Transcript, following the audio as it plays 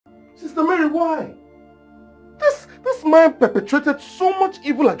Sister Mary, why? This man perpetrated so much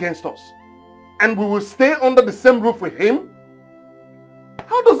evil against us. And we will stay under the same roof with him?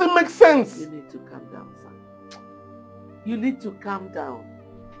 How does it make sense? You need to calm down, son. You need to calm down.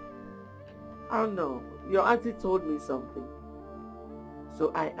 Oh no, your auntie told me something.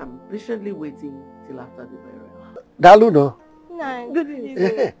 So I am patiently waiting till after the burial. Daluno. Good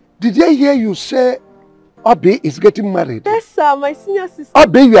evening. Did I hear you say Obi is getting married? Yes, sir, my senior sister.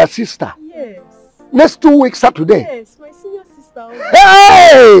 Obi, your sister? Yes. Next 2 weeks Saturday? Yes, my senior sister.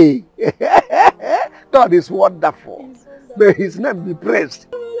 Hey! God is wonderful. May his name be praised.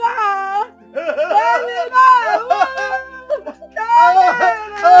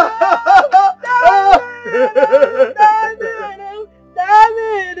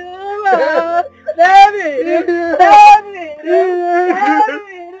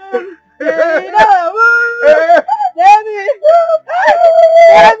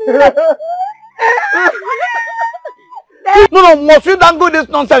 No, must you don't do this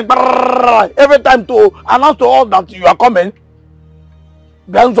nonsense every time to announce to all that you are coming?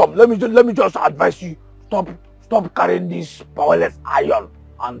 Benson, let me just advise you, stop carrying this powerless iron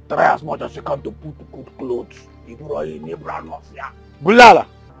and try as much as you can to put good clothes. Bulala.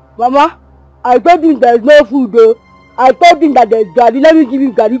 Mama, I told him there is no food though. I told him that there is garri. Let me give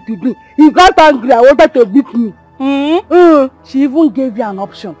him garri to drink. He got angry. I wanted to beat me. She even gave you an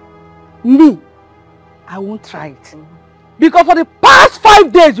option. Me, I won't try it. Because for the past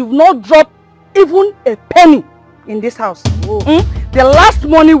 5 days, you've not dropped even a penny in this house. The last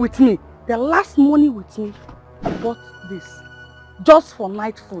money with me, I bought this just for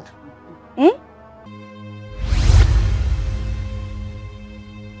night food.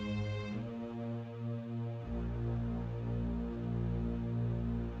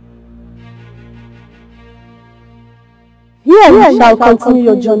 Here you shall continue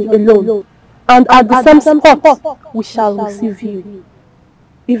your journey alone, and at the same spot we shall receive you.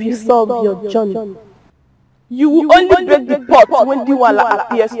 If you solve your journey, you will only break the pot when the wala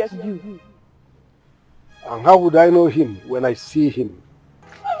appears to you. And how would I know him when I see him?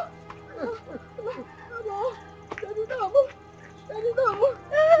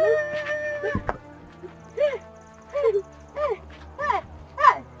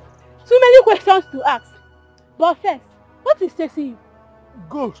 Too many questions to ask. But first, what is chasing you?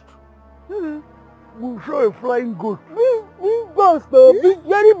 Ghost. We saw a flying ghost. Big ghost though.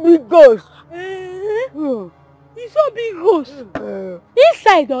 Very big ghost. It's so big ghost.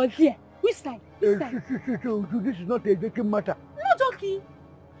 Inside or there? Which side? So this is not a joking matter. No joking.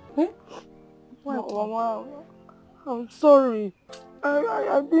 Mama, I'm sorry.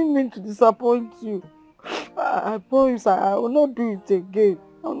 I didn't mean to disappoint you. I promise I will not do it again.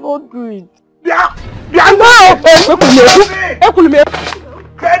 I will not do it.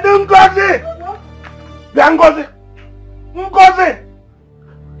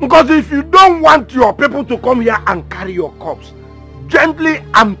 Ngozi, if you don't want your people to come here and carry your corpse, gently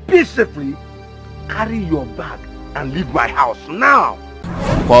and peacefully carry your bag and leave my house now.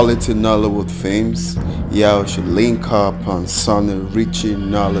 Quality Nollywood fames, y'all should link up on SUNYRICHY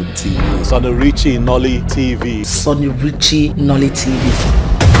NOLLYTV. SUNYRICHY NOLLYTV. SUNYRICHY NOLLYTV.